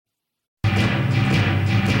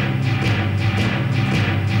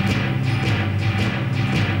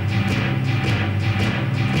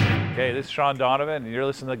Hey, this is Sean Donovan, and you're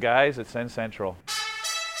listening to the guys at Sens Central.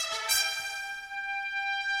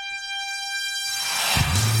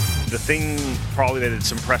 The thing probably that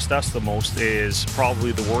has impressed us the most is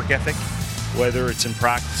probably the work ethic. Whether it's in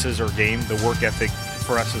practices or game, the work ethic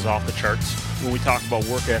for us is off the charts. When we talk about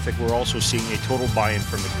work ethic, we're also seeing a total buy-in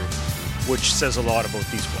from the group, which says a lot about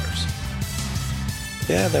these players.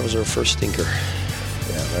 Yeah, that was our first stinker.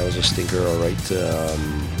 Yeah, that was a stinker, all right.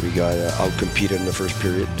 We got out-competed in the first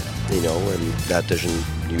period, and that doesn't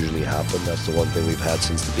usually happen. That's the one thing we've had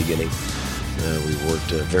since the beginning. We worked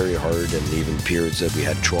very hard, and even periods that we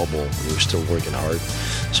had trouble, we were still working hard.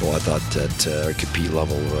 So I thought that our compete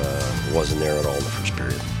level wasn't there at all in the first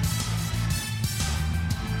period.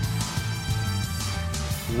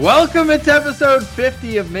 Welcome to episode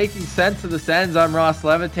 50 of Making Sense of the Sens. I'm Ross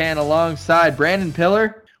Levitan alongside Brandon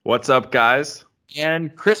Pillar. What's up, guys?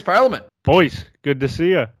 And Chris Parliament. Boys, good to see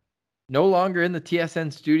you. No longer in the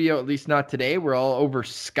TSN studio, at least not today. We're all over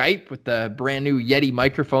Skype with the brand new Yeti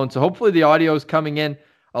microphone. So hopefully the audio is coming in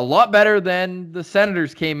a lot better than the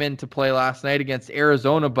Senators came in to play last night against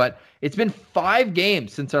Arizona. But it's been 5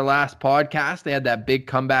 games since our last podcast. They had that big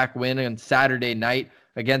comeback win on Saturday night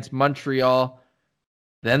against Montreal.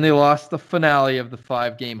 Then they lost the finale of the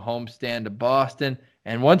 5-game homestand to Boston.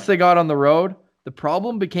 And once they got on the road, the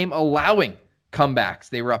problem became allowing comebacks.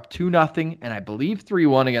 They were up 2-0 and I believe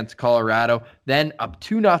 3-1 against Colorado. Then up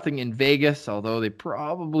 2-0 in Vegas, although they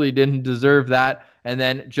probably didn't deserve that. And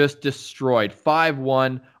then just destroyed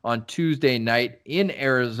 5-1 on Tuesday night in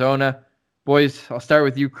Arizona. Boys, I'll start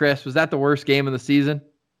with you, Chris. Was that the worst game of the season?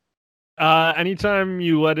 Anytime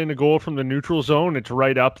you let in a goal from the neutral zone, it's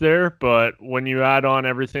right up there. But when you add on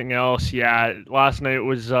everything else, yeah, last night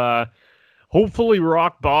was hopefully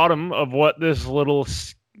rock bottom of what this little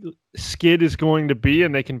skid is going to be,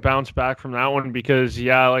 and they can bounce back from that one because,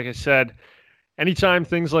 yeah, like I said, anytime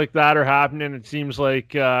things like that are happening, it seems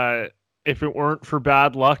like if it weren't for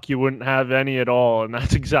bad luck, you wouldn't have any at all, and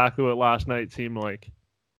that's exactly what last night seemed like.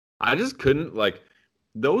 I just couldn't,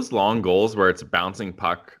 those long goals where it's a bouncing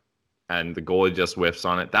puck and the goalie just whiffs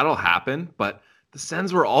on it, that'll happen, but the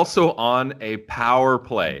Sens were also on a power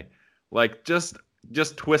play.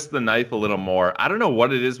 Just twist the knife a little more. I don't know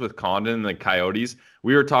what it is with Condon and the Coyotes.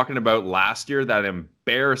 We were talking about last year, that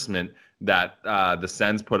embarrassment that the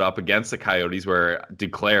Sens put up against the Coyotes where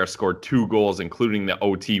Duclair scored 2 goals, including the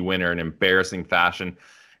OT winner in embarrassing fashion.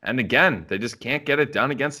 And again, they just can't get it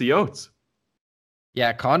done against the Yotes.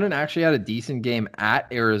 Yeah, Condon actually had a decent game at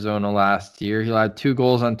Arizona last year. He had 2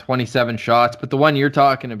 goals on 27 shots, but the one you're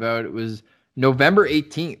talking about, it was November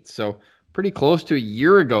 18th, so pretty close to a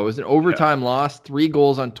year ago. It was an overtime loss, 3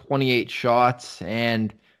 goals on 28 shots,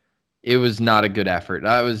 and it was not a good effort.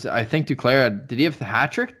 I think Duclair, did he have the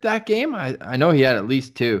hat trick that game? I know he had at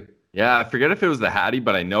least 2. Yeah, I forget if it was the Hattie,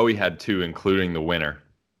 but I know he had 2, including the winner.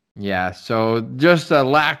 Yeah, so just a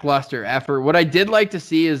lackluster effort. What I did like to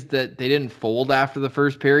see is that they didn't fold after the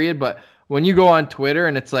first period, but when you go on Twitter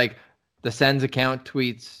and it's like the Sens account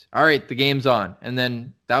tweets, all right, the game's on. And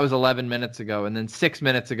then that was 11 minutes ago. And then 6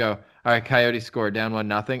 minutes ago, all right, Coyotes score down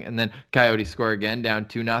 1-0. And then Coyotes score again down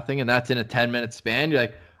 2-0. And that's in a 10-minute span. You're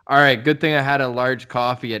like, all right, good thing I had a large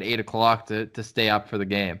coffee at 8 o'clock to stay up for the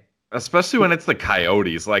game. Especially when it's the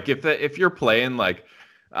Coyotes. If you're playing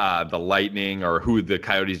the Lightning or who the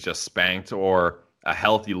Coyotes just spanked, or a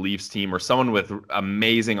healthy Leafs team or someone with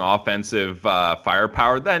amazing offensive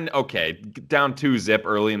firepower, then okay, down 2-0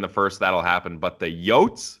 early in the first, that'll happen. But the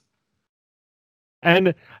Yotes?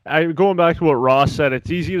 And going back to what Ross said,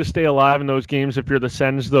 it's easy to stay alive in those games if you're the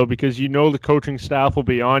Sens, though, because the coaching staff will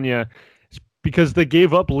be on you. Because they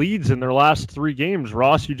gave up leads in their last 3 games.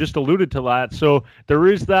 Ross, you just alluded to that. So there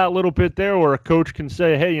is that little bit there where a coach can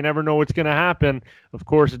say, hey, you never know what's going to happen. Of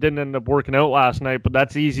course, it didn't end up working out last night, but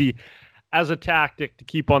that's easy as a tactic to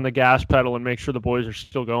keep on the gas pedal and make sure the boys are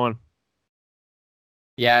still going.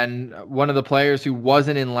 Yeah, and one of the players who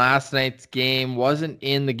wasn't in last night's game, wasn't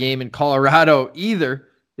in the game in Colorado either,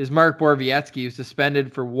 is Mark Borowiecki, who's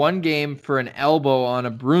suspended for 1 game for an elbow on a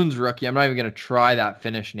Bruins rookie. I'm not even going to try that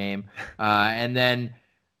Finnish name. And then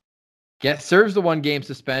serves the 1-game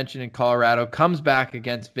suspension in Colorado, comes back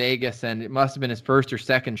against Vegas, and it must have been his first or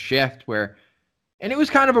second shift and it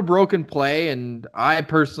was kind of a broken play, and I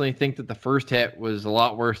personally think that the first hit was a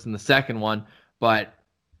lot worse than the second one, but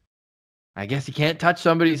I guess you can't touch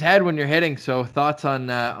somebody's head when you're hitting, so thoughts on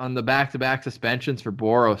the back-to-back suspensions for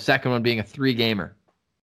Boro, second one being a 3-gamer.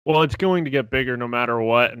 Well, it's going to get bigger no matter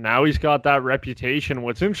what. Now he's got that reputation.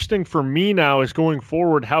 What's interesting for me now is going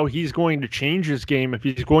forward how he's going to change his game if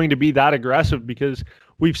he's going to be that aggressive, because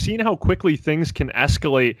we've seen how quickly things can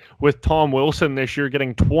escalate with Tom Wilson this year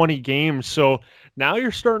getting 20 games. So Now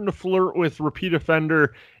you're starting to flirt with repeat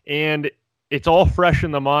offender, and it's all fresh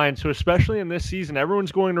in the mind. So especially in this season,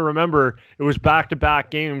 everyone's going to remember it was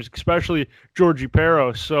back-to-back games, especially Georgie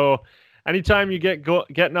Parros. So anytime you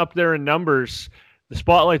getting up there in numbers, the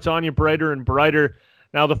spotlight's on you brighter and brighter.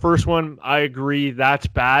 Now, the first one, I agree, that's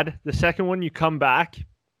bad. The second one, you come back.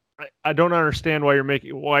 I don't understand why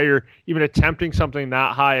you're even attempting something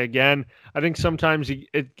that high again. I think sometimes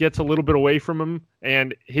it gets a little bit away from him,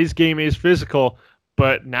 and his game is physical,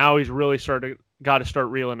 but now he's really got to start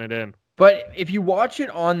reeling it in. But if you watch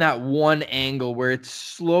it on that one angle where it's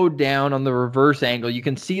slowed down on the reverse angle, you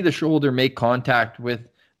can see the shoulder make contact with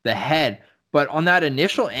the head. But on that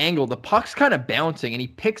initial angle, the puck's kind of bouncing, and he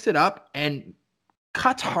picks it up and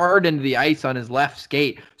cuts hard into the ice on his left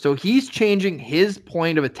skate. So he's changing his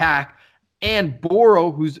point of attack, and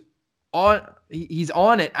Boro, he's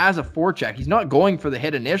on it as a forecheck. He's not going for the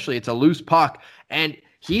hit initially. It's a loose puck, and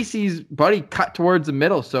he sees Buddy cut towards the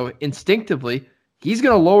middle. So instinctively, he's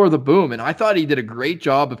going to lower the boom. And I thought he did a great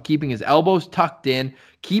job of keeping his elbows tucked in,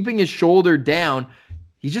 keeping his shoulder down.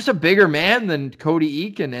 He's just a bigger man than Cody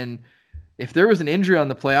Eakin, and if there was an injury on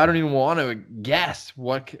the play, I don't even want to guess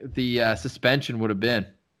what the suspension would have been.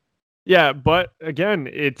 Yeah, but again,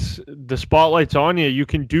 it's the spotlight's on you. You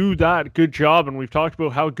can do that good job, and we've talked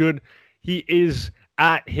about how good he is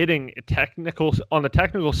at hitting on the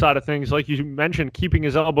technical side of things, like you mentioned, keeping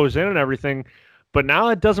his elbows in and everything. But now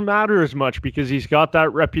it doesn't matter as much because he's got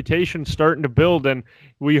that reputation starting to build, and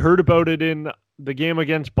we heard about it in the game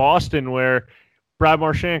against Boston where Brad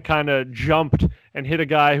Marchand kind of jumped and hit a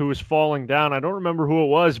guy who was falling down. I don't remember who it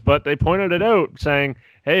was, but they pointed it out saying,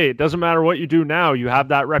 hey, it doesn't matter what you do now. You have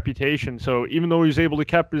that reputation. So even though he was able to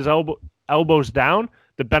keep his elbows down,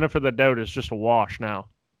 the benefit of the doubt is just a wash now.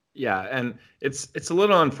 Yeah, and it's a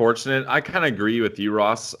little unfortunate. I kind of agree with you,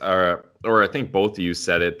 Ross, or I think both of you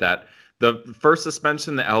said it, that the first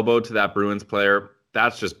suspension, the elbow to that Bruins player,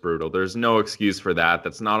 that's just brutal. There's no excuse for that.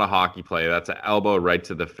 That's not a hockey play. That's an elbow right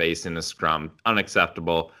to the face in a scrum.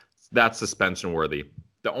 Unacceptable. That's suspension worthy.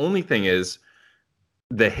 The only thing is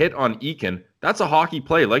the hit on Eakin, that's a hockey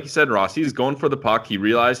play. Like you said, Ross, he's going for the puck. He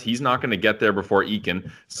realized he's not going to get there before Eakin.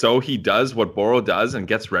 So he does what Boro does and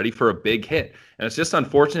gets ready for a big hit. And it's just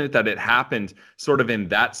unfortunate that it happened sort of in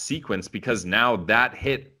that sequence because now that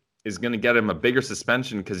hit is going to get him a bigger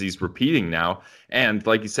suspension because he's repeating now. And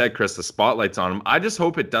like you said, Chris, the spotlight's on him. I just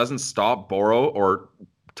hope it doesn't stop Boro or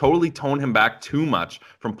totally tone him back too much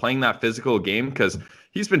from playing that physical game because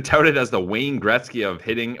he's been touted as the Wayne Gretzky of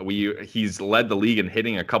hitting. He's led the league in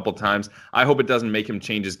hitting a couple times. I hope it doesn't make him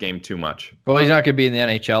change his game too much. Well, he's not going to be in the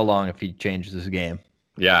NHL long if he changes his game.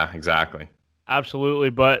 Yeah, exactly.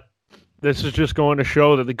 Absolutely, but this is just going to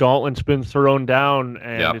show that the gauntlet's been thrown down,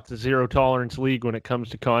 and It's a zero-tolerance league when it comes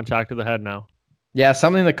to contact to the head now. Yeah,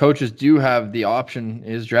 something the coaches do have the option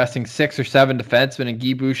is dressing 6 or 7 defensemen, and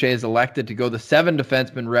Guy Boucher is elected to go the 7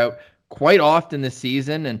 defenseman route quite often this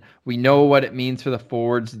season, and we know what it means for the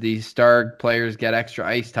forwards. These star players get extra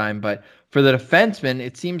ice time, but for the defenseman,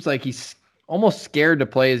 it seems like he's almost scared to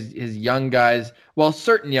play his young guys, well,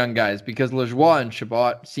 certain young guys, because Lajoie and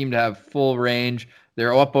Chabot seem to have full range.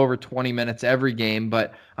 They're up over 20 minutes every game,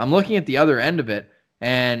 but I'm looking at the other end of it,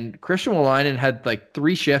 and Christian Wolainen had like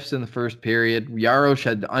 3 shifts in the first period. Jaros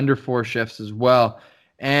had under 4 shifts as well,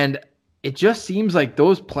 and it just seems like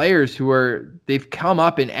those players they've come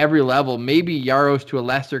up in every level, maybe Jaros to a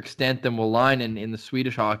lesser extent than Wolainen in the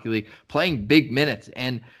Swedish Hockey League, playing big minutes,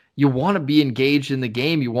 and you want to be engaged in the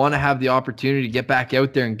game. You want to have the opportunity to get back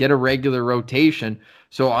out there and get a regular rotation.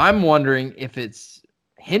 So I'm wondering if it's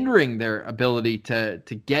hindering their ability to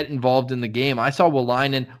get involved in the game. I saw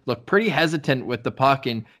Wolainen look pretty hesitant with the puck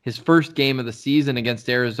in his first game of the season against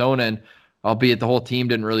Arizona, and albeit the whole team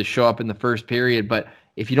didn't really show up in the first period. But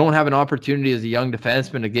if you don't have an opportunity as a young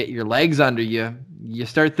defenseman to get your legs under you, you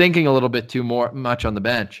start thinking a little bit too much on the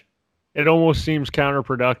bench. It almost seems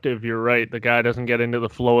counterproductive. You're right. The guy doesn't get into the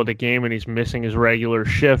flow of the game, and he's missing his regular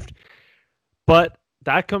shift. But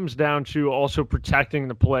that comes down to also protecting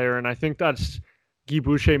the player, and I think that's Guy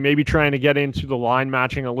Boucher maybe trying to get into the line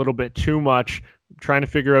matching a little bit too much, trying to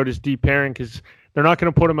figure out his deep pairing because they're not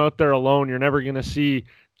going to put him out there alone. You're never going to see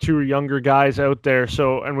 2 younger guys out there.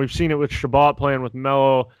 So, and we've seen it with Chabot playing with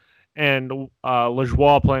Mello and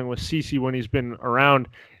Lajoie playing with Ceci when he's been around.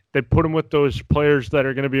 They put him with those players that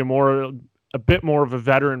are going to be a bit more of a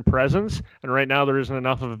veteran presence. And right now there isn't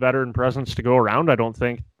enough of a veteran presence to go around, I don't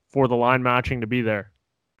think, for the line matching to be there.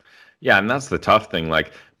 Yeah, and that's the tough thing.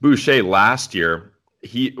 Like Boucher last year,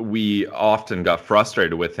 we often got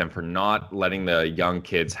frustrated with him for not letting the young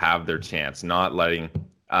kids have their chance, not letting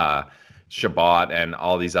Shabbat and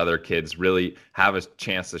all these other kids really have a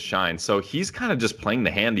chance to shine. So he's kind of just playing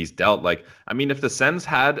the hand he's dealt. Like, I mean, if the Sens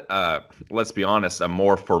had, let's be honest, a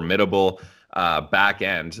more formidable back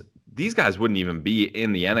end, these guys wouldn't even be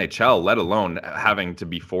in the NHL, let alone having to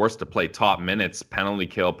be forced to play top minutes, penalty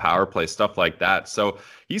kill, power play, stuff like that. So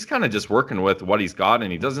he's kind of just working with what he's got,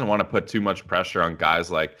 and he doesn't want to put too much pressure on guys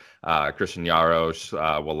like Christian Jaros,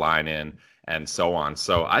 Wolainen, and so on.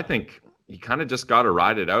 So I think you kind of just got to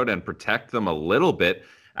ride it out and protect them a little bit,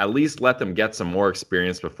 at least let them get some more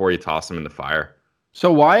experience before you toss them in the fire.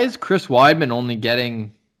 So why is Chris Weidman only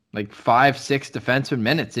getting like 5-6 defenseman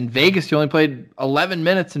minutes? In Vegas, he only played 11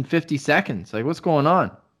 minutes and 50 seconds. Like, what's going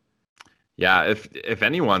on? Yeah, if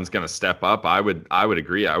anyone's going to step up, I would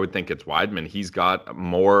agree. I would think it's Weidman. He's got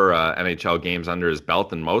more NHL games under his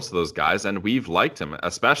belt than most of those guys, and we've liked him.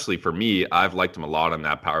 Especially for me, I've liked him a lot on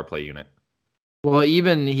that power play unit. Well,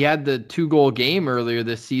 even he had the 2-goal game earlier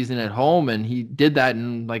this season at home, and he did that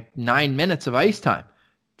in like 9 minutes of ice time.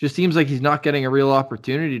 Just seems like he's not getting a real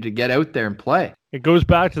opportunity to get out there and play. It goes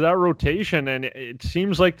back to that rotation, and it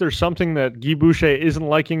seems like there's something that Guy Boucher isn't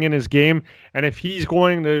liking in his game. And if he's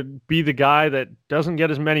going to be the guy that doesn't get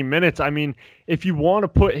as many minutes, I mean, if you want to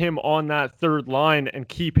put him on that third line and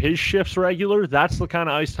keep his shifts regular, that's the kind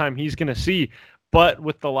of ice time he's going to see. But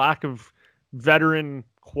with the lack of veteran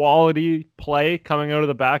quality play coming out of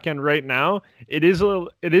the back end right now, it is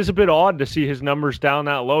a bit odd to see his numbers down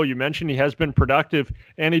that low. You mentioned he has been productive,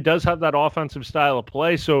 and he does have that offensive style of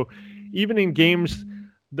play. So even in games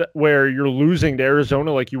where you're losing to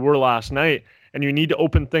Arizona like you were last night, and you need to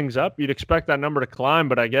open things up, you'd expect that number to climb.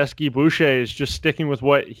 But I guess Guy Boucher is just sticking with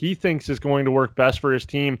what he thinks is going to work best for his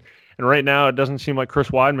team. And right now, it doesn't seem like Chris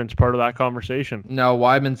Weidman's part of that conversation. No,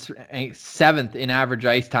 Weidman's 7th in average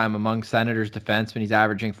ice time among Senators defensemen. He's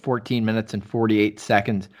averaging 14 minutes and 48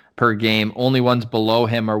 seconds per game. Only ones below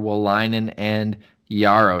him are Wolainen and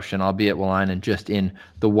Jaros, and albeit Wolainen just in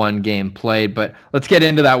the one game played. But let's get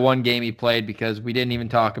into that one game he played, because we didn't even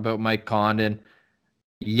talk about Mike Condon.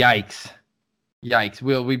 Yikes.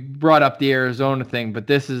 We brought up the Arizona thing, but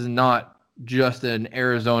this is not just an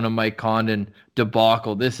Arizona Mike Condon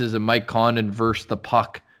debacle. This is a Mike Condon versus the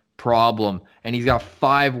puck problem. And he's got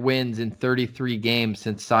 5 wins in 33 games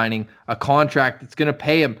since signing a contract that's going to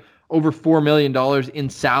pay him over $4 million in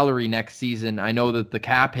salary next season. I know that the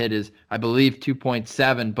cap hit is, I believe,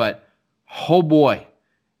 2.7, but oh boy,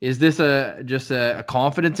 is this just a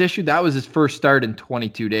confidence issue? That was his first start in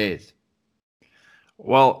 22 days.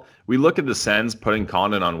 Well, we look at the Sens putting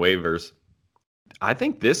Condon on waivers. I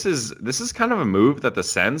think this is kind of a move that the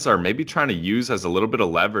Sens are maybe trying to use as a little bit of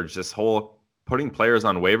leverage, this whole putting players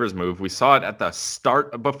on waivers move. We saw it at the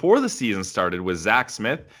start, before the season started, with Zach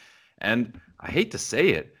Smith, and I hate to say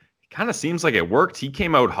it, kind of seems like it worked. He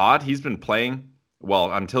came out hot. He's been playing,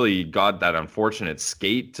 well, until he got that unfortunate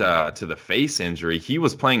skate to the face injury. He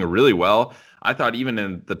was playing really well. I thought even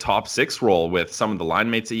in the top 6 role with some of the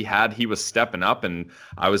line mates he had, he was stepping up, and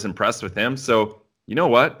I was impressed with him. So you know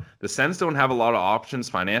what? The Sens don't have a lot of options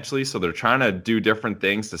financially, so they're trying to do different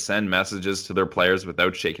things to send messages to their players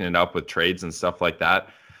without shaking it up with trades and stuff like that.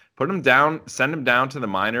 Put them down, send them down to the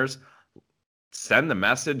minors, send the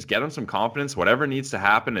message, get him some confidence, whatever needs to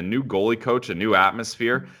happen, a new goalie coach, a new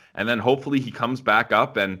atmosphere, and then hopefully he comes back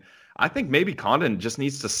up. And I think maybe Condon just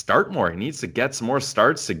needs to start more. He needs to get some more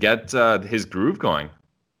starts to get his groove going.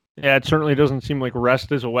 Yeah, it certainly doesn't seem like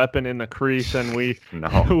rest is a weapon in the crease, and we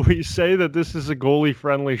say that this is a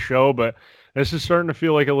goalie-friendly show, but this is starting to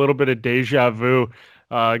feel like a little bit of deja vu.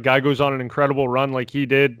 Guy goes on an incredible run like he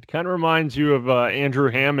did. Kind of reminds you of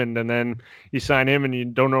Andrew Hammond, and then you sign him and you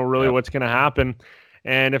don't know really what's going to happen.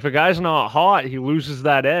 And if a guy's not hot, he loses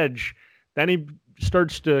that edge. Then he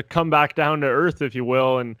starts to come back down to earth, if you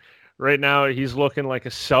will, and right now, he's looking like a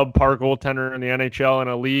subpar goaltender in the NHL, in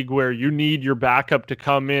a league where you need your backup to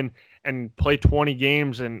come in and play 20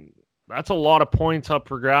 games, and that's a lot of points up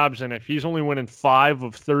for grabs. And if he's only winning 5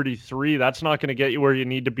 of 33, that's not going to get you where you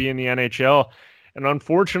need to be in the NHL. And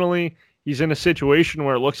unfortunately, he's in a situation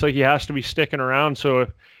where it looks like he has to be sticking around. So if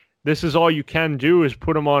this is all you can do is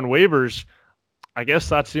put him on waivers, I guess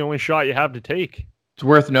that's the only shot you have to take. It's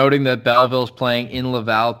worth noting that Belleville's playing in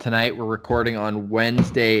Laval tonight. We're recording on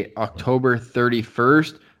Wednesday, October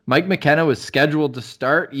 31st. Mike McKenna was scheduled to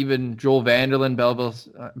start. Even Joel Vanderland,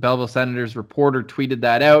 Belleville Senators reporter, tweeted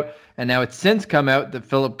that out. And now it's since come out that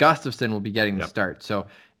Philip Gustafsson will be getting the start. So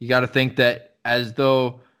you got to think that as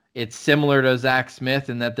though it's similar to Zach Smith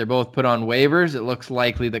and that they're both put on waivers, it looks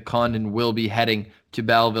likely that Condon will be heading to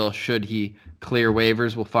Belleville should he clear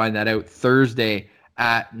waivers. We'll find that out Thursday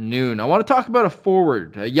at noon. I want to talk about a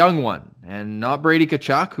forward, a young one, and not Brady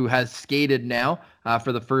Tkachuk, who has skated now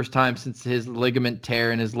for the first time since his ligament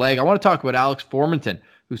tear in his leg. I want to talk about Alex Formenton,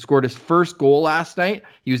 who scored his first goal last night.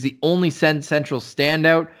 He was the only Sens Central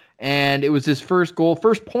standout, and it was his first goal,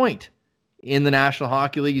 first point in the National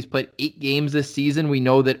Hockey League. He's played 8 games this season. We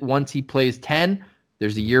know that once he plays 10,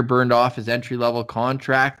 there's a year burned off his entry-level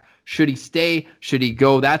contract. Should he stay? Should he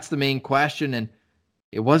go? That's the main question, and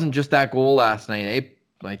it wasn't just that goal last night, eh?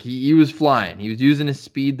 Like, he was flying. He was using his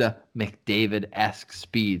speed, the McDavid-esque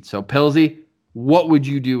speed. So, Pilsy, what would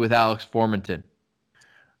you do with Alex Formenton?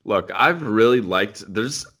 Look, I've really liked,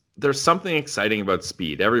 there's something exciting about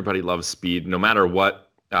speed. Everybody loves speed, no matter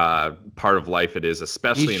what part of life it is,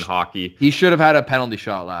 especially in hockey. He should have had a penalty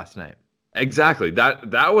shot last night. Exactly.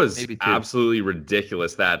 That was absolutely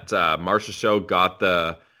ridiculous that Marcia Show got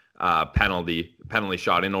the penalty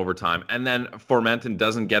shot in overtime, and then Formenton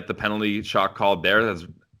doesn't get the penalty shot called there. That's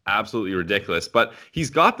absolutely ridiculous. But he's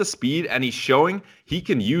got the speed, and he's showing he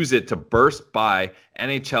can use it to burst by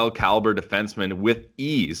NHL caliber defensemen with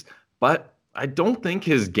ease. But I don't think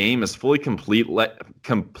his game is fully complete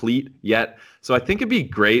yet. So I think it'd be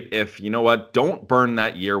great if, you know what, don't burn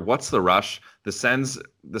that year. What's the rush? The Sens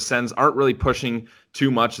aren't really pushing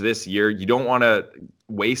too much this year. You don't want to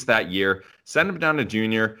waste that year. Send him down to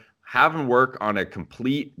junior. Have him work on a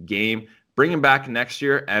complete game, bring him back next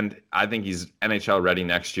year, and I think he's NHL ready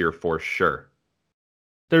next year for sure.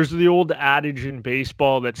 There's the old adage in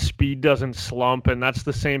baseball that speed doesn't slump, and that's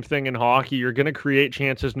the same thing in hockey. You're going to create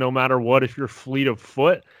chances no matter what if you're fleet of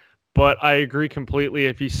foot, but I agree completely.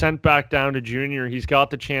 If he's sent back down to junior, he's got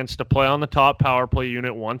the chance to play on the top power play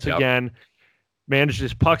unit once again, manage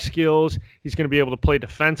his puck skills. He's going to be able to play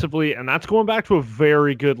defensively, and that's going back to a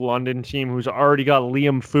very good London team who's already got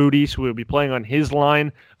Liam Foudy, so we'll be playing on his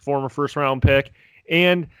line, former first-round pick,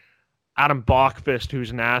 and Adam Bachfist,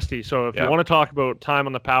 who's nasty. So if you want to talk about time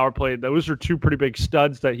on the power play, those are 2 pretty big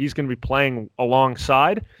studs that he's going to be playing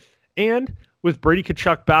alongside. And with Brady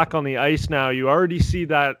Tkachuk back on the ice now, you already see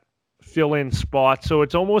that fill-in spot. So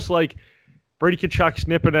it's almost like Brady Tkachuk's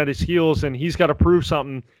nipping at his heels, and he's got to prove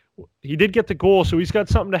something. He did get the goal, so he's got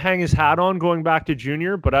something to hang his hat on going back to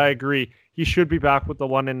junior, but I agree. He should be back with the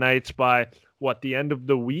London Knights by, the end of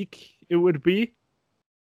the week it would be?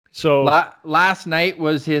 So last night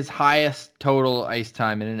was his highest total ice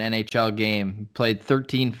time in an NHL game. He played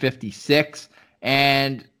 13:56,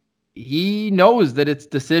 and he knows that it's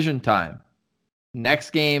decision time. Next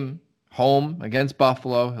game, home against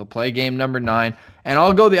Buffalo. He'll play game number 9, and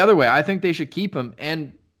I'll go the other way. I think they should keep him,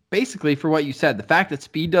 and basically for what you said, the fact that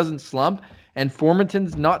speed doesn't slump, and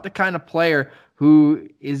Formenton's not the kind of player who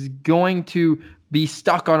is going to be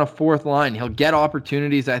stuck on a 4th line. He'll get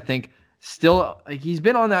opportunities, I think. Still, he's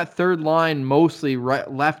been on that 3rd line, mostly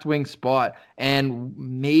left wing spot, and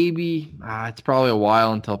maybe it's probably a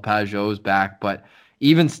while until Pajot's back. But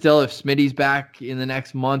even still, if Smitty's back in the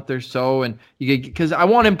next month or so, and because I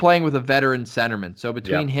want him playing with a veteran centerman. So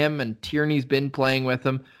between him and Tierney's been playing with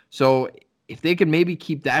him. So if they could maybe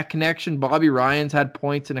keep that connection, Bobby Ryan's had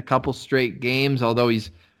points in a couple straight games, although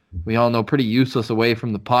he's, we all know, pretty useless away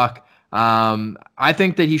from the puck. I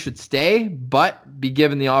think that he should stay, but be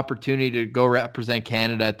given the opportunity to go represent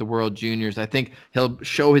Canada at the World Juniors. I think he'll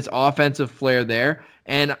show his offensive flair there.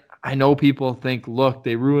 And I know people think, look,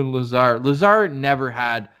 they ruined Lazar. Lazar never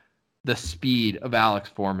had the speed of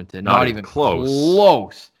Alex Formenton. Not even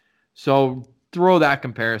close. So throw that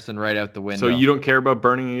comparison right out the window. So you don't care about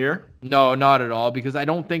burning a year? No, not at all, because I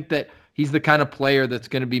don't think that he's the kind of player that's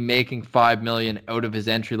going to be making $5 million out of his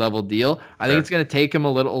entry-level deal. I think it's going to take him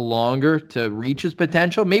a little longer to reach his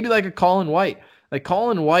potential, maybe like a Colin White. Like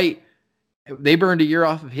Colin White, they burned a year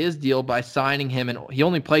off of his deal by signing him, and he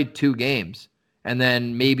only played 2 games, and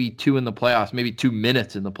then maybe 2 in the playoffs, maybe 2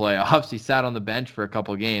 minutes in the playoffs. He sat on the bench for a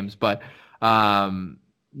couple games, but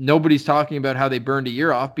nobody's talking about how they burned a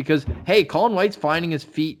year off because, hey, Colin White's finding his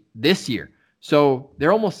feet this year. So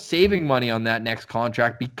they're almost saving money on that next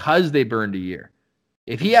contract because they burned a year.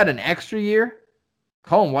 If he had an extra year,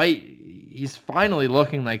 Colin White, he's finally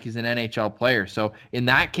looking like he's an NHL player. So in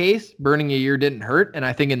that case, burning a year didn't hurt. And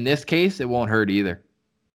I think in this case, it won't hurt either.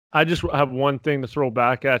 I just have one thing to throw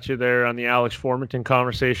back at you there on the Alex Formenton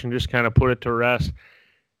conversation, just kind of put it to rest.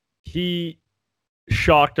 He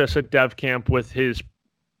shocked us at Dev Camp with his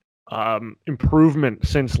improvement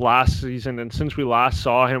since last season and since we last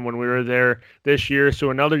saw him when we were there this year.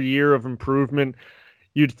 So another year of improvement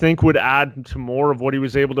you'd think would add to more of what he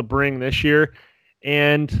was able to bring this year.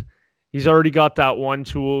 And he's already got that one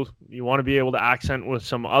tool. You want to be able to accent with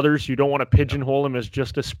some others. You don't want to pigeonhole him as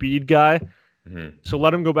just a speed guy. Mm-hmm. So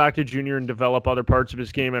let him go back to junior and develop other parts of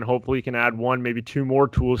his game, and hopefully he can add 1, maybe 2 more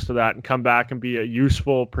tools to that and come back and be a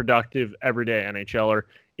useful, productive, everyday NHLer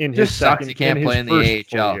in It his just sucks second. he can't play in the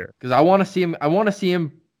AHL because I want to see him. I want to see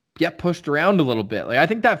him get pushed around a little bit. Like I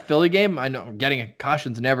think that Philly game, I know getting a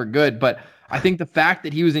concussion's never good, but I think the fact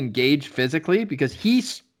that he was engaged physically because he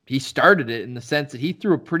started it in the sense that he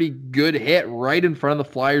threw a pretty good hit right in front of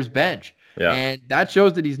the Flyers bench. Yeah. And that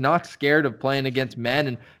shows that he's not scared of playing against men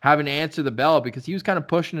and having to answer the bell because he was kind of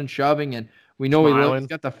pushing and shoving. And we know he's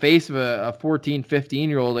got the face of a 14,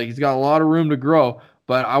 15-year-old. Like he's got a lot of room to grow,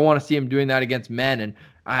 but I want to see him doing that against men. And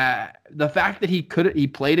the fact that he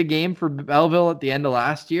played a game for Belleville at the end of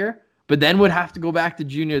last year, but then would have to go back to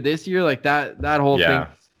junior this year, like that whole thing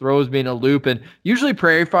throws me in a loop. And usually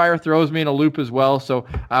Prairie Fire throws me in a loop as well. So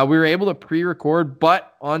we were able to pre-record,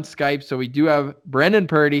 but on Skype. So we do have Brendan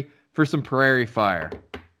Purdy for some Prairie Fire.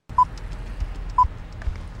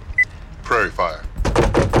 Prairie Fire.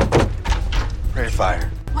 Prairie Fire.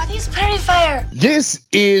 What is Prairie Fire? This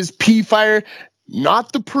is P-Fire,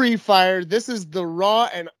 not the pre-fire. This is the raw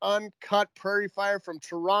and uncut Prairie Fire from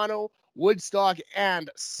Toronto, Woodstock, and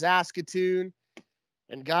Saskatoon.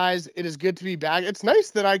 And guys, it is good to be back. It's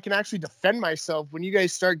nice that I can actually defend myself when you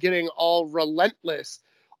guys start getting all relentless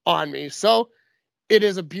on me. So it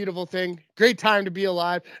is a beautiful thing. Great time to be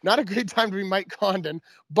alive. Not a great time to be Mike Condon,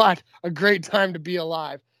 but a great time to be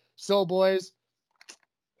alive. So boys,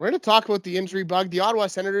 we're going to talk about the injury bug. The Ottawa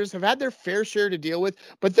Senators have had their fair share to deal with,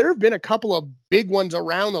 but there have been a couple of big ones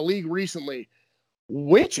around the league recently.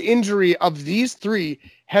 Which injury of these three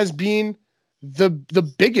has been the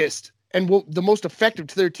biggest and the most effective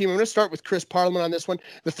to their team? I'm going to start with Chris Parliament on this one.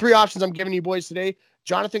 The three options I'm giving you boys today: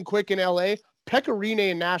 Jonathan Quick in LA, Pekka Rinne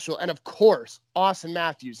in Nashville, and of course, Austin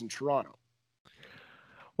Matthews in Toronto.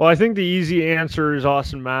 Well, I think the easy answer is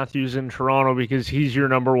Austin Matthews in Toronto because he's your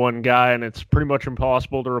number one guy, and it's pretty much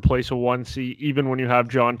impossible to replace a 1C, even when you have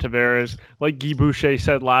John Tavares. Like Guy Boucher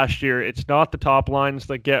said last year, it's not the top lines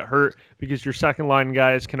that get hurt because your second line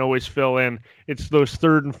guys can always fill in. It's those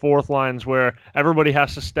third and fourth lines where everybody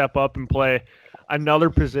has to step up and play another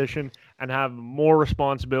position and have more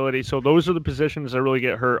responsibility. So those are the positions that really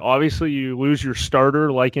get hurt. Obviously, you lose your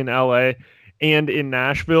starter like in LA and in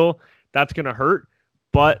Nashville. That's going to hurt.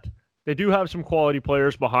 But they do have some quality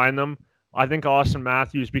players behind them. I think Austin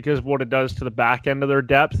Matthews, because of what it does to the back end of their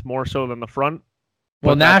depth, more so than the front.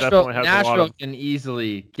 Well, Nashville can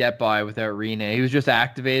easily get by without Rinne. He was just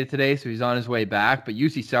activated today, so he's on his way back. But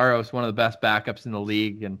UC Saros, one of the best backups in the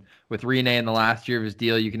league. And with Rinne in the last year of his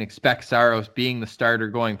deal, you can expect Saros being the starter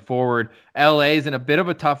going forward. LA's in a bit of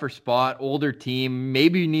a tougher spot, older team.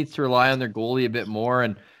 Maybe needs to rely on their goalie a bit more.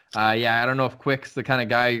 And I don't know if Quick's the kind of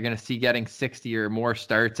guy you're going to see getting 60 or more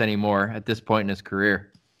starts anymore at this point in his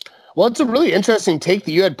career. Well, it's a really interesting take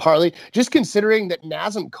that you had, Parley, just considering that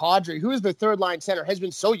Nazem Kadri, who is the third-line center, has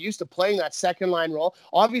been so used to playing that second-line role.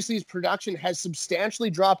 Obviously, his production has substantially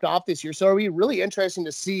dropped off this year, so it'll be really interesting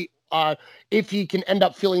to see if he can end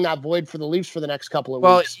up filling that void for the Leafs for the next couple of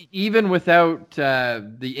weeks. Well, even without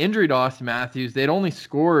the injury to Austin Matthews, they'd only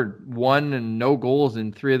scored 1 and no goals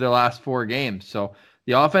in 3 of their last 4 games, so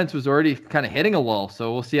the offense was already kind of hitting a lull,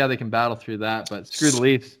 so we'll see how they can battle through that. But screw the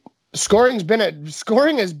Leafs. Scoring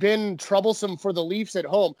has been troublesome for the Leafs at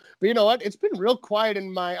home. But you know what? It's been real quiet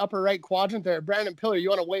in my upper right quadrant there. Brandon Pillar, you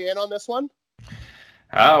want to weigh in on this one?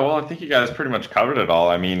 Well, I think you guys pretty much covered it all.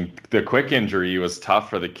 I mean, the Quick injury was tough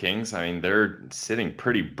for the Kings. I mean, they're sitting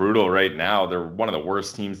pretty brutal right now. They're one of the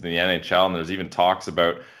worst teams in the NHL, and there's even talks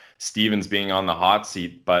about Stevens being on the hot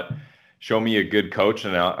seat. But show me a good coach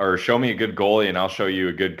or show me a good goalie and I'll show you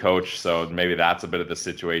a good coach. So maybe that's a bit of the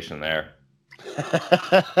situation there.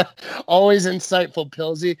 Always insightful,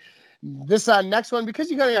 Pilsy. This next one,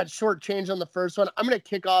 because you kind of got short change on the first one, I'm going to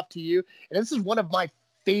kick off to you. And this is one of my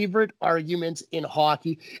favorite arguments in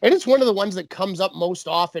hockey. And it's one of the ones that comes up most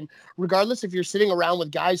often, regardless if you're sitting around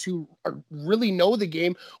with guys who really know the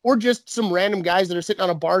game or just some random guys that are sitting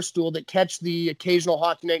on a bar stool that catch the occasional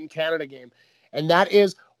Hockey Night in Canada game. And that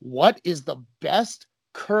is, what is the best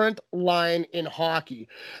current line in hockey?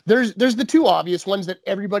 There's the two obvious ones that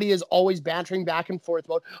everybody is always bantering back and forth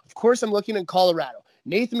about. Of course, I'm looking in Colorado.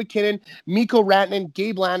 Nathan MacKinnon, Mikko Rantanen,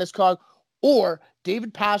 Gabe Landeskog, or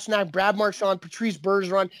David Pastrnak, Brad Marchand, Patrice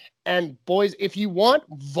Bergeron. And boys, if you want,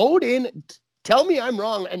 vote in. Tell me I'm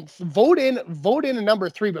wrong and vote in a number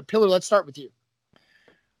 3. But Pillar, let's start with you.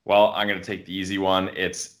 Well, I'm going to take the easy one.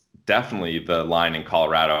 It's definitely the line in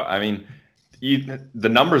Colorado. I mean, the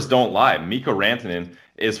numbers don't lie. Mikko Rantanen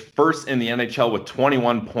is first in the NHL with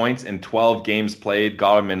 21 points in 12 games played.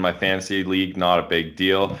 Got him in my fantasy league, not a big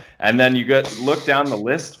deal. And then you look down the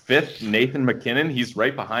list, 5th, Nathan MacKinnon. He's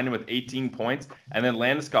right behind him with 18 points. And then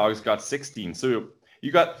Landeskog's got 16. So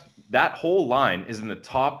you got that whole line is in the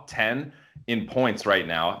top 10 in points right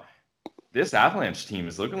now. this Avalanche team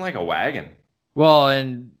is looking like a wagon. Well,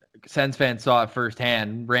 and Sens fans saw it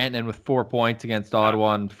firsthand. Rantanen with 4 points against Ottawa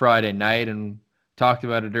on Friday night, and talked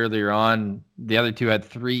about it earlier on. The other two had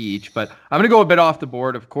 3 each, but I'm going to go a bit off the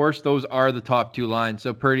board. Of course, those are the top 2 lines.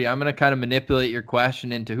 So, Purdy, I'm going to kind of manipulate your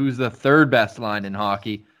question into who's the third best line in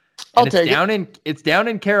hockey. And it's down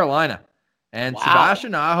in Carolina. And Wow.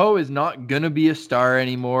 Sebastian Aho is not going to be a star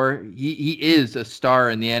anymore. He is a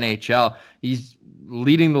star in the NHL. He's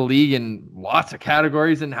leading the league in lots of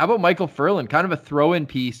categories. And how about Michael Furlan, kind of a throw-in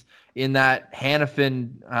piece in that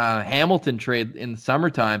Hanifin-Hamilton trade in the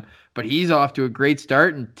summertime. But he's off to a great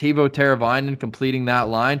start, and Teuvo Teravainen completing that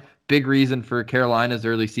line. Big reason for Carolina's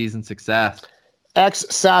early season success.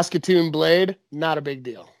 Ex-Saskatoon Blade, not a big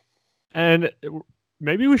deal. And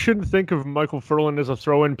maybe we shouldn't think of Michael Furlan as a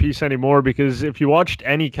throw-in piece anymore, because if you watched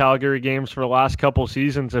any Calgary games for the last couple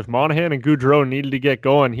seasons, if Monahan and Gaudreau needed to get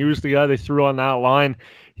going, he was the guy they threw on that line.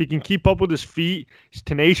 He can keep up with his feet. He's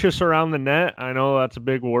tenacious around the net. I know that's a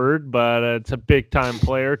big word, but it's a big-time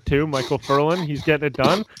player too. Michael Furlan, he's getting it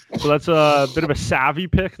done. So that's a bit of a savvy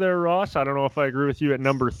pick there, Ross. I don't know if I agree with you at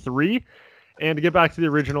number 3. And to get back to the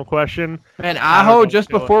original question. Man, Aho, just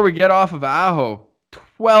before we get off of Aho,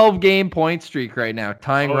 12-game point streak right now,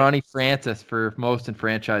 tying Ronnie Francis for most in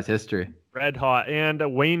franchise history. Red hot. And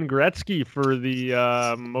Wayne Gretzky for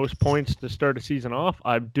the most points to start a season off,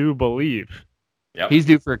 I do believe. Yep. He's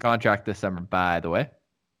due for a contract this summer, by the way.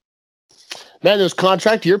 Man, those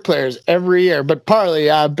contract year players every year. But partly,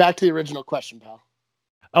 back to the original question, pal.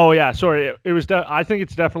 Oh, yeah, sorry. It was. I think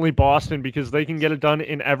it's definitely Boston, because they can get it done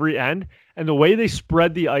in every end. And the way they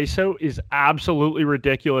spread the ice out is absolutely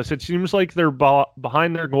ridiculous. It seems like they're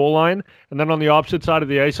behind their goal line and then on the opposite side of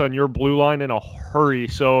the ice on your blue line in a hurry.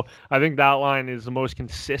 So I think that line is the most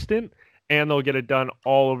consistent, and they'll get it done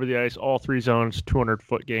all over the ice, all 3 zones,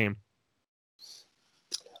 200-foot game.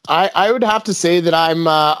 I would have to say that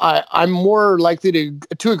I'm more likely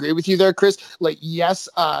to agree with you there, Chris. Like, yes,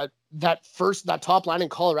 that top line in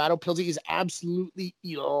Colorado, Pilsy, is absolutely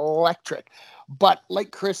electric. But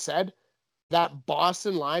like Chris said, that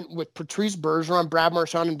Boston line with Patrice Bergeron, Brad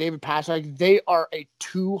Marchand, and David Pastrnak, they are a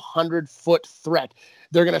 200-foot threat.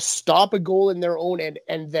 They're going to stop a goal in their own end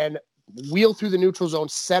and then wheel through the neutral zone,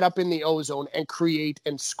 set up in the O zone, and create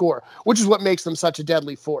and score, which is what makes them such a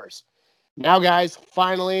deadly force. Now, guys,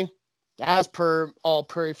 finally, as per all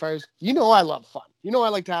Prairie Fires, you know I love fun. You know I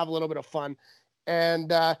like to have a little bit of fun.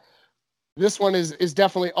 And this one is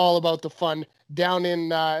definitely all about the fun down in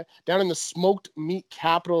the smoked meat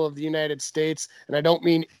capital of the United States. And I don't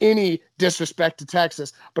mean any disrespect to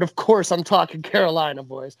Texas, but of course I'm talking Carolina,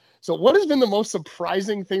 boys. So what has been the most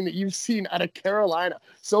surprising thing that you've seen out of Carolina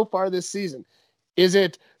so far this season? Is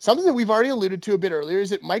it something that we've already alluded to a bit earlier?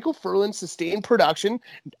 Is it Michael Furlan's sustained production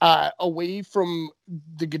away from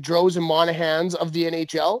the Gaudreaus and Monahans of the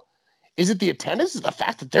NHL? Is it the attendance? Is it the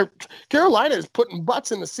fact that Carolina is putting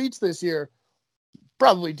butts in the seats this year,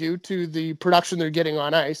 probably due to the production they're getting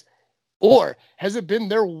on ice? Or has it been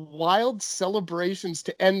their wild celebrations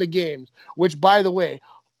to end the games, which, by the way,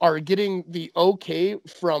 are getting the okay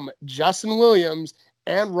from Justin Williams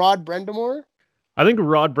and Rod Brind'Amour? I think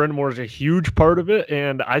Rod Brind'Amour is a huge part of it,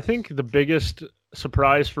 and I think the biggest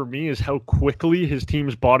surprise for me is how quickly his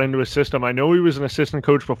team's bought into his system. I know he was an assistant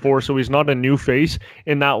coach before, so he's not a new face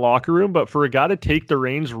in that locker room, but for a guy to take the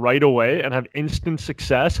reins right away and have instant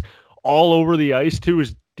success all over the ice too,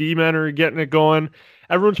 his D-men are getting it going.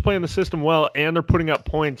 Everyone's playing the system well, and they're putting up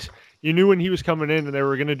points. You knew when he was coming in and they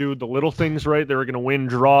were going to do the little things right. They were going to win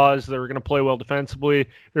draws. They were going to play well defensively.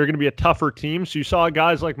 They were going to be a tougher team. So you saw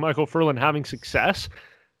guys like Michael Furlan having success,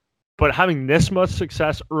 but having this much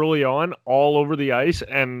success early on all over the ice.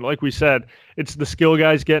 And like we said, it's the skill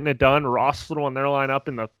guys getting it done. Ross throwing their line up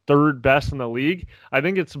in the 3rd best in the league. I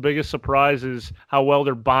think it's the biggest surprise is how well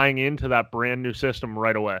they're buying into that brand new system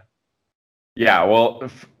right away. Yeah, well,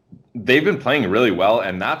 they've been playing really well,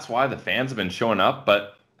 and that's why the fans have been showing up.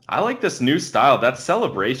 But I like this new style. That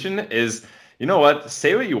celebration is, you know what,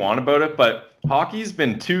 say what you want about it, but hockey's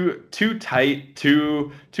been too tight,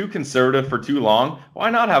 too conservative for too long. Why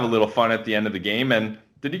not have a little fun at the end of the game? And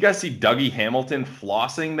did you guys see Dougie Hamilton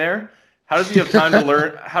flossing there? How does he have time to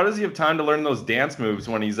learn? How does he have time to learn those dance moves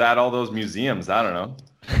when he's at all those museums? I don't know.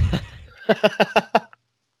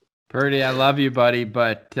 Purdy, I love you, buddy,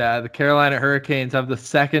 but the Carolina Hurricanes have the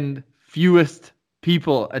 2nd fewest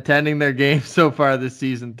people attending their games so far this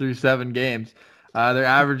season through 7 games. They're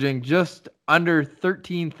averaging just under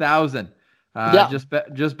 13,000.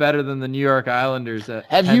 Just better than the New York Islanders at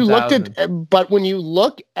 10,000. But when you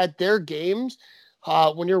look at their games,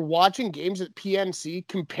 when you're watching games at PNC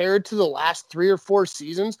compared to the last 3 or 4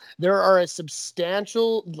 seasons, there are a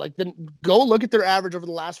substantial, go look at their average over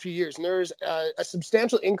the last few years, and there's a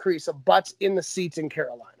substantial increase of butts in the seats in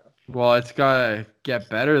Carolina. Well, it's got to get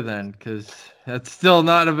better then, because that's still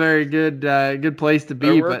not a very good place to be.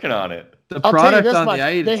 They're working on it. The I'll tell you product this on much, the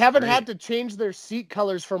ice, they haven't had to change their seat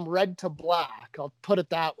colors from red to black. I'll put it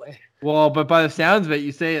that way. Well, but by the sounds of it,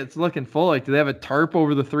 you say it's looking full. Like, do they have a tarp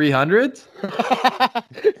over the 300s?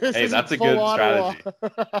 Hey, that's a good strategy.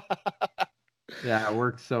 Yeah, it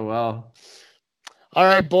works so well. All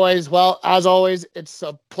right, boys. Well, as always, it's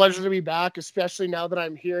a pleasure to be back, especially now that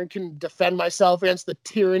I'm here and can defend myself against the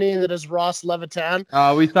tyranny that is Ross Levitan.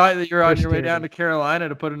 We thought that you were on your way down to Carolina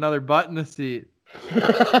to put another butt in the seat.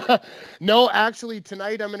 No, actually,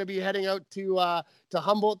 tonight I'm going to be heading out to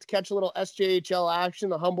Humboldt to catch a little SJHL action,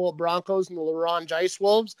 the Humboldt Broncos and the Laurent Ice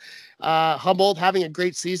Wolves. Humboldt having a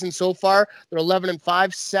great season so far. They're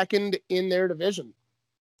 11-5, second in their division.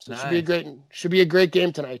 So Nice. It should be a great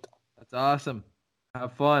game tonight. That's awesome.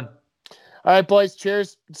 Have fun. All right, boys.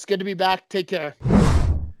 Cheers. It's good to be back. Take care.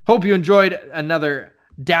 Hope you enjoyed another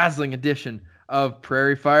dazzling edition of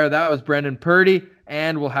Prairie Fire. That was Brendan Purdy,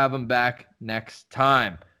 and we'll have him back next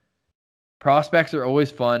time. Prospects are always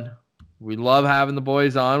fun. We love having the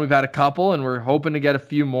boys on. We've had a couple, and we're hoping to get a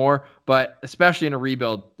few more, but especially in a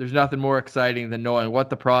rebuild, there's nothing more exciting than knowing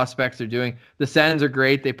what the prospects are doing. The Sens are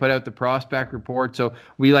great. They put out the prospect report, so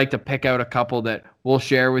we like to pick out a couple that we'll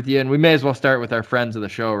share with you, and we may as well start with our friends of the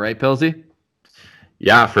show, right, Pilsy?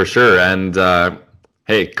 Yeah, for sure. And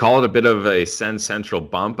hey, call it a bit of a Sens Central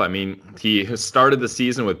bump. I mean, he has started the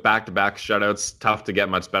season with back-to-back shutouts. Tough to get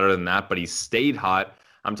much better than that, but he stayed hot.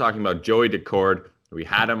 I'm talking about Joey Daccord. We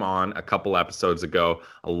had him on a couple episodes ago.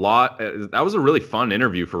 That was a really fun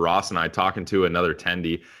interview for Ross and I, talking to another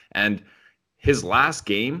Tendy. And his last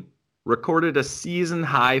game recorded a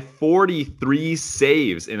season-high 43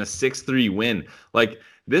 saves in a 6-3 win. Like,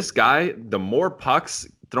 this guy, the more pucks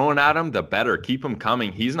thrown at him, the better. Keep him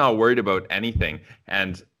coming. He's not worried about anything.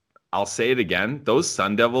 And I'll say it again, those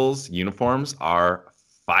Sun Devils uniforms are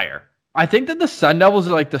fire. I think that the Sun Devils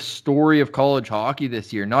are like the story of college hockey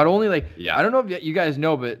this year. Not only I don't know if you guys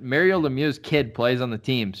know, but Mario Lemieux's kid plays on the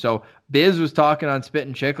team. So Biz was talking on Spit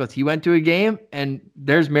and Chicklets. He went to a game and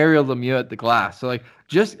there's Mario Lemieux at the glass. So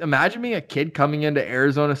just imagine being a kid coming into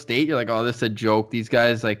Arizona State. You're like, oh, this is a joke. These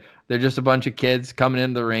guys, they're just a bunch of kids coming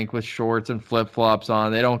into the rink with shorts and flip-flops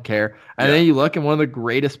on. They don't care. And then you look and one of the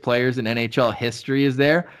greatest players in NHL history is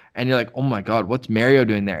there. And you're like, oh my God, what's Mario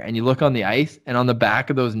doing there? And you look on the ice, and on the back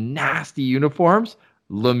of those nasty uniforms,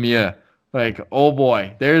 Lemieux. Oh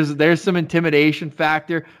boy, there's some intimidation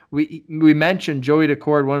factor. We mentioned Joey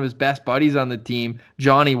Daccord, one of his best buddies on the team,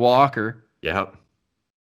 Johnny Walker. Yeah.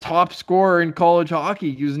 Top scorer in college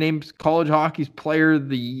hockey. He was named college hockey's player of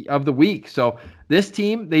the week. So this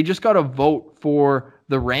team, they just got a vote for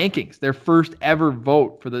the rankings. Their first ever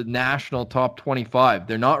vote for the national top 25.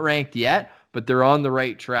 They're not ranked yet, but they're on the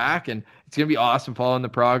right track, and it's going to be awesome following the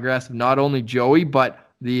progress of not only Joey, but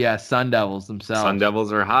the Sun Devils themselves. Sun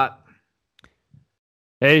Devils are hot.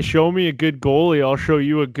 Hey, show me a good goalie, I'll show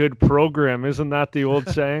you a good program. Isn't that the old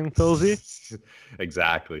saying, Pilsy?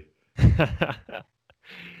 Exactly.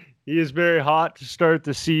 He is very hot to start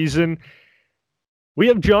the season. We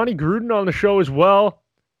have Johnny Gruden on the show as well.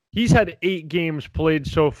 He's had 8 games played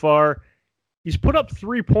so far. He's put up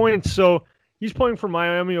 3 points, so he's playing for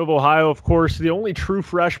Miami of Ohio, of course, the only true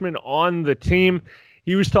freshman on the team.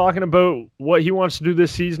 He was talking about what he wants to do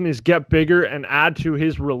this season is get bigger and add to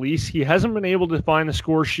his release. He hasn't been able to find the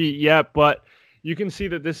score sheet yet, but you can see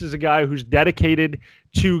that this is a guy who's dedicated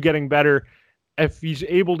to getting better. If he's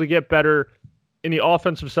able to get better in the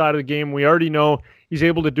offensive side of the game, we already know he's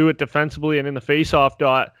able to do it defensively and in the faceoff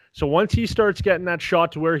dot. So once he starts getting that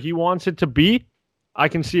shot to where he wants it to be, I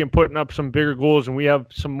can see him putting up some bigger goals, and we have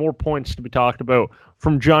some more points to be talked about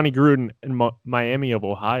from Johnny Gruden in Miami of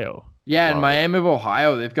Ohio. Yeah, in Miami of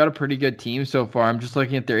Ohio, they've got a pretty good team so far. I'm just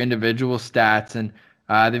looking at their individual stats, and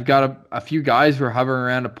they've got a few guys who are hovering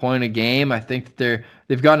around a point a game. I think that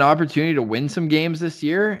they've got an opportunity to win some games this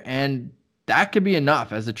year, and that could be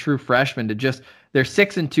enough as a true freshman to just – they're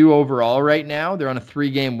 6-2 overall right now. They're on a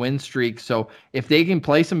 3-game win streak. So if they can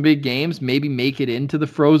play some big games, maybe make it into the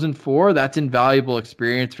Frozen Four, that's invaluable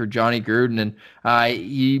experience for Johnny Gruden. And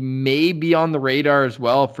he may be on the radar as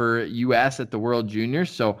well for U.S. at the World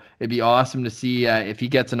Juniors. So it'd be awesome to see if he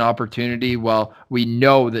gets an opportunity. Well, we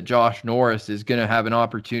know that Josh Norris is going to have an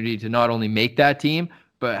opportunity to not only make that team,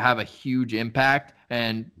 but have a huge impact.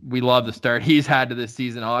 And we love the start he's had to this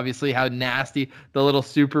season, obviously. How nasty the little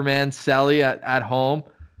Superman Selly at home.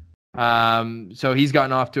 So he's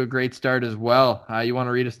gotten off to a great start as well. You want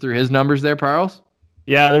to read us through his numbers there, Parles?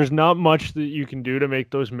 Yeah, there's not much that you can do to make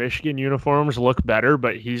those Michigan uniforms look better,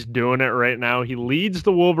 but he's doing it right now. He leads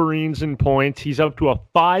the Wolverines in points. He's up to a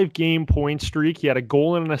 5-game point streak. He had a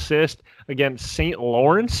goal and an assist against St.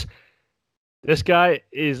 Lawrence. This guy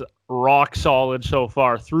is rock solid so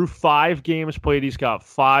far. Through 5 games played, he's got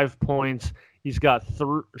 5 points. He's got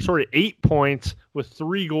 8 points with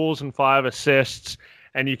 3 goals and 5 assists,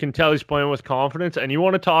 and you can tell he's playing with confidence. And you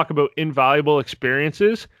want to talk about invaluable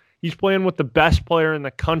experiences? He's playing with the best player in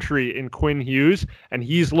the country in Quinn Hughes, and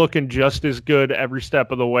he's looking just as good every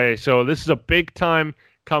step of the way. So this is a big-time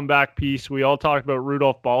comeback piece. We all talked about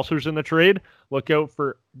Rudolph Balcers in the trade. Look out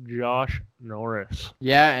for Josh Norris.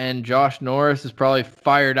 Yeah, and Josh Norris is probably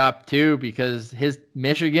fired up too because his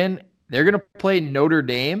Michigan, they're going to play Notre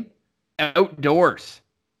Dame outdoors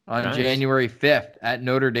on January 5th at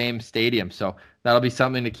Notre Dame Stadium. So that'll be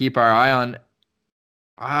something to keep our eye on.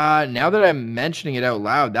 Now that I'm mentioning it out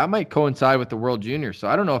loud, that might coincide with the World Juniors. So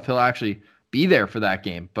I don't know if he'll actually be there for that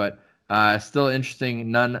game, but still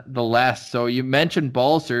interesting nonetheless. So you mentioned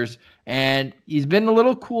Balcers, and he's been a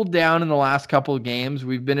little cooled down in the last couple of games.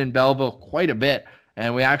 We've been in Belleville quite a bit,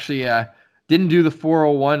 and we actually didn't do the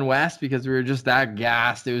 401 West because we were just that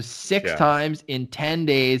gassed. It was 6 times in 10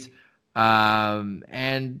 days,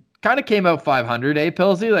 and kind of came out 500,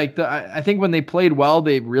 Pilsy? Like I think when they played well,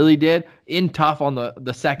 they really did. In tough on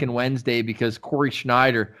the second Wednesday because Corey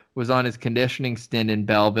Schneider was on his conditioning stint in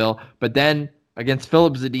Belleville. But then against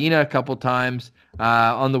Philip Zadina a couple times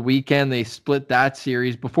on the weekend, they split that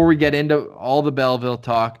series. Before we get into all the Belleville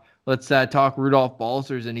talk, let's talk Rudolph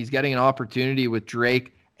Balcers, and he's getting an opportunity with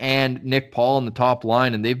Drake and Nick Paul in the top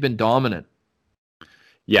line, and they've been dominant.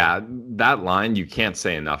 Yeah, that line, you can't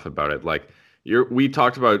say enough about it. Like, we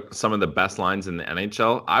talked about some of the best lines in the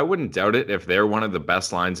NHL. I wouldn't doubt it if they're one of the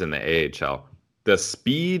best lines in the AHL. The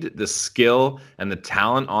speed, the skill, and the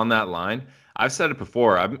talent on that line. I've said it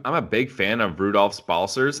before. I'm a big fan of Rudolph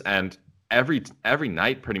Balcers, and every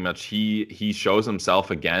night pretty much he shows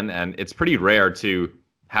himself again. And it's pretty rare to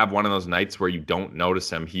have one of those nights where you don't notice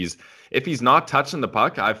him. If he's not touching the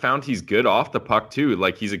puck, I've found he's good off the puck too.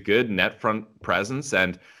 Like, he's a good net front presence,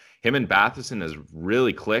 and him and Batherson has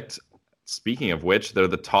really clicked. Speaking of which, they're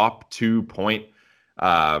the top 2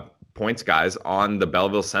 points guys on the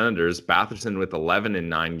Belleville Senators. Batherson with 11 in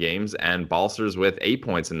 9 games and Balcers with 8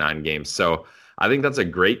 points in 9 games. So I think that's a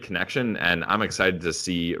great connection, and I'm excited to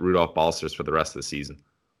see Rudolph Balcers for the rest of the season.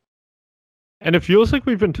 And it feels like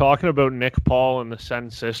we've been talking about Nick Paul and the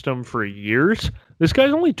Sen system for years. This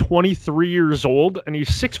guy's only 23 years old, and he's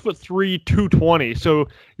 6'3", 220. So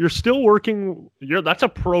you're still working. That's a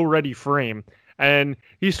pro-ready frame. And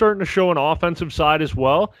he's starting to show an offensive side as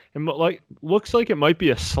well. And looks like it might be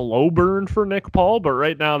a slow burn for Nick Paul, but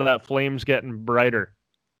right now that flame's getting brighter.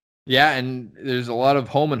 Yeah, and there's a lot of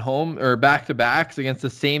home and home or back-to-backs against the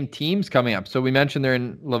same teams coming up. So we mentioned they're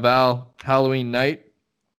in Laval Halloween night.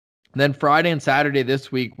 And then Friday and Saturday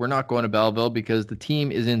this week, we're not going to Belleville because the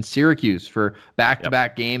team is in Syracuse for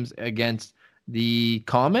back-to-back games against the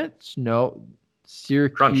Comets. No,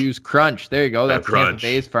 Syracuse Crunch. There you go. That's Tampa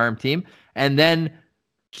Bay's farm team. And then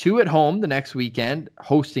 2 at home the next weekend,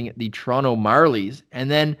 hosting the Toronto Marlies. And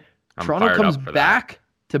then Toronto comes back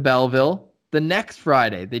to Belleville the next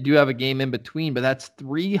Friday. They do have a game in between, but that's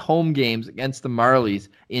 3 home games against the Marlies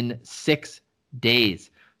in 6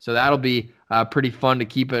 days. So that'll be pretty fun to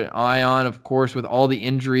keep an eye on, of course, with all the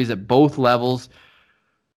injuries at both levels.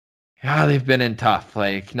 Yeah, they've been in tough.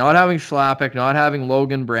 Like, not having Schlappick, not having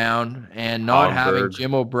Logan Brown, and not having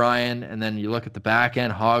Jim O'Brien. And then you look at the back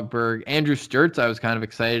end, Hogberg. Andrew Sturtz, I was kind of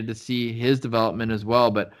excited to see his development as well,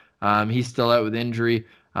 but he's still out with injury.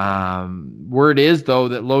 Word is, though,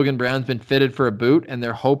 that Logan Brown's been fitted for a boot, and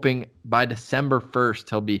they're hoping by December 1st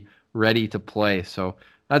he'll be ready to play. So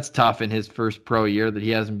that's tough in his first pro year that he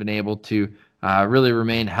hasn't been able to really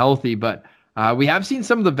remain healthy. But we have seen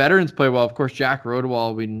some of the veterans play well. Of course, Jack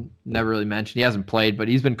Rodewall, we never really mentioned. He hasn't played, but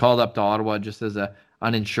he's been called up to Ottawa just as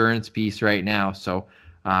an insurance piece right now. So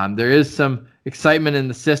there is some excitement in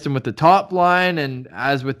the system with the top line, and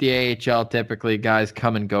as with the AHL, typically guys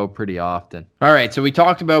come and go pretty often. All right, so we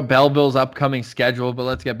talked about Belleville's upcoming schedule, but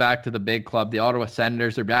let's get back to the big club. The Ottawa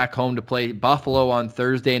Senators are back home to play Buffalo on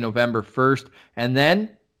Thursday, November 1st, and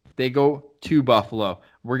then they go to Buffalo.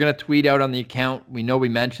 We're going to tweet out on the account. We know we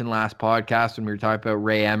mentioned last podcast when we were talking about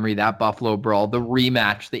Ray Emery, that Buffalo brawl, the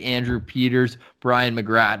rematch, the Andrew Peters, Brian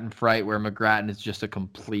McGrattan fight, where McGrattan is just a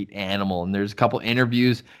complete animal. And there's a couple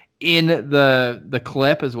interviews in the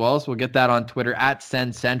clip as well. So we'll get that on Twitter at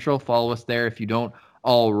Sen Central. Follow us there if you don't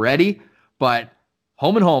already. But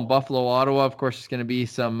home and home, Buffalo, Ottawa. Of course, it's going to be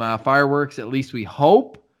some fireworks, at least we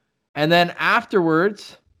hope. And then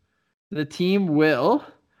afterwards, the team will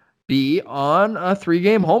be on a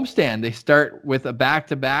 3-game homestand. They start with a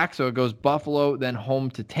back-to-back, so it goes Buffalo, then home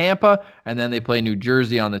to Tampa, and then they play New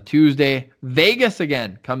Jersey on the Tuesday. Vegas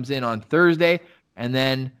again comes in on Thursday, and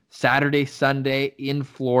then Saturday, Sunday in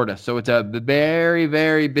Florida. So it's a very,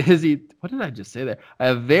 very busy, what did I just say there?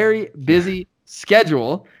 A very busy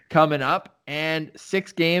schedule coming up, and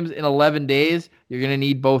 6 games in 11 days. You're going to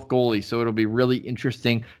need both goalies, so it'll be really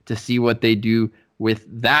interesting to see what they do with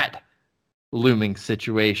that looming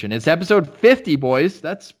situation. It's episode 50, boys.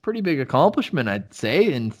 That's pretty big accomplishment, I'd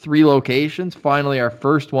say, in 3 locations. Finally, our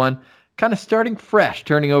first one, kind of starting fresh,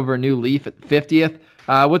 turning over a new leaf at the 50th.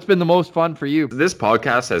 What's been the most fun for you? This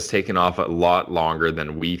podcast has taken off a lot longer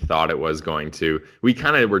than we thought it was going to. We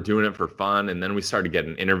kind of were doing it for fun, and then we started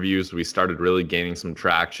getting interviews. We started really gaining some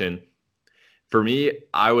traction. For me,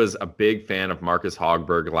 I was a big fan of Marcus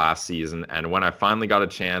Hogberg last season, and when I finally got a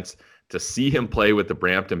chance to see him play with the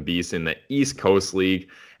Brampton Beasts in the East Coast League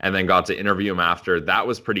and then got to interview him after, that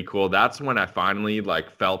was pretty cool. That's when I finally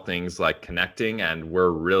felt things connecting, and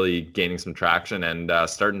we're really gaining some traction and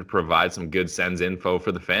starting to provide some good Sens info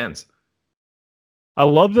for the fans. I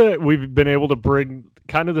love that we've been able to bring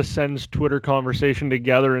kind of the Sens Twitter conversation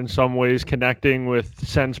together in some ways, connecting with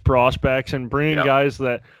Sens prospects and bringing guys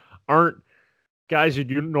that aren't guys you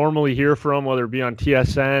normally hear from, whether it be on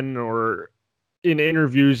TSN or in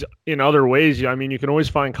interviews in other ways. I mean, you can always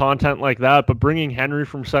find content like that, but bringing Henry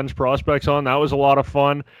from Sens Prospects on, that was a lot of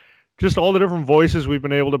fun. Just all the different voices we've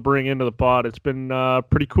been able to bring into the pod. It's been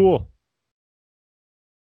pretty cool.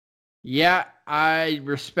 Yeah, I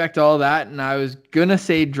respect all that, and I was going to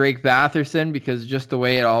say Drake Batherson because just the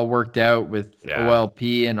way it all worked out with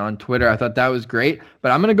OLP and on Twitter, I thought that was great.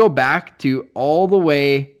 But I'm going to go back to all the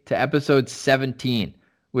way to episode 17.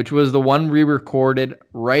 Which was the one we recorded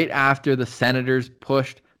right after the Senators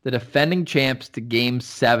pushed the defending champs to Game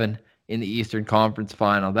 7 in the Eastern Conference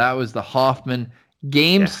Final. That was the Hoffman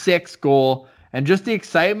Game 6 goal, and just the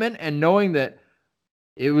excitement and knowing that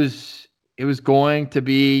it was going to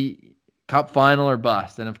be Cup Final or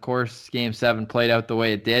bust. And of course, Game 7 played out the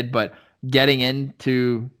way it did, but getting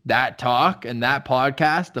into that talk and that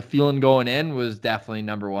podcast, the feeling going in was definitely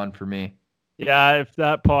number one for me. Yeah, if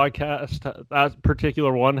that podcast, that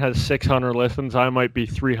particular one has 600 listens, I might be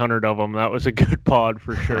 300 of them. That was a good pod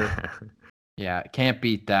for sure. Yeah, can't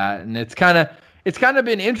beat that. And it's kind of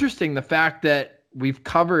been interesting, the fact that we've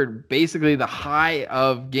covered basically the high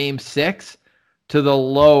of Game 6 to the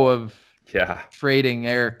low of trading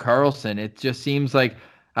Erik Karlsson. It just seems like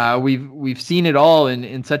we've seen it all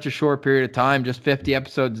in such a short period of time, just 50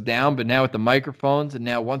 episodes down, but now with the microphones, and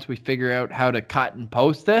now once we figure out how to cut and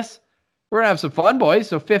post this, we're going to have some fun, boys.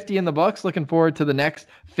 So 50 in the books. Looking forward to the next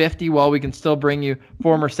 50 while we can still bring you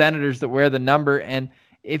former Senators that wear the number. And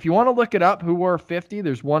if you want to look it up, who wore 50,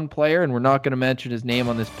 there's one player, and we're not going to mention his name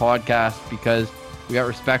on this podcast because we got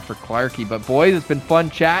respect for Clarkey. But boys, it's been fun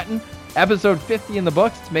chatting. Episode 50 in the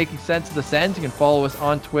books. It's making sense of the Sens. You can follow us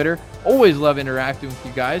on Twitter. Always love interacting with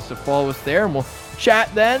you guys, so follow us there, and we'll chat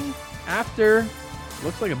then after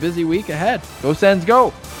looks like a busy week ahead. Go Sens,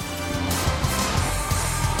 go!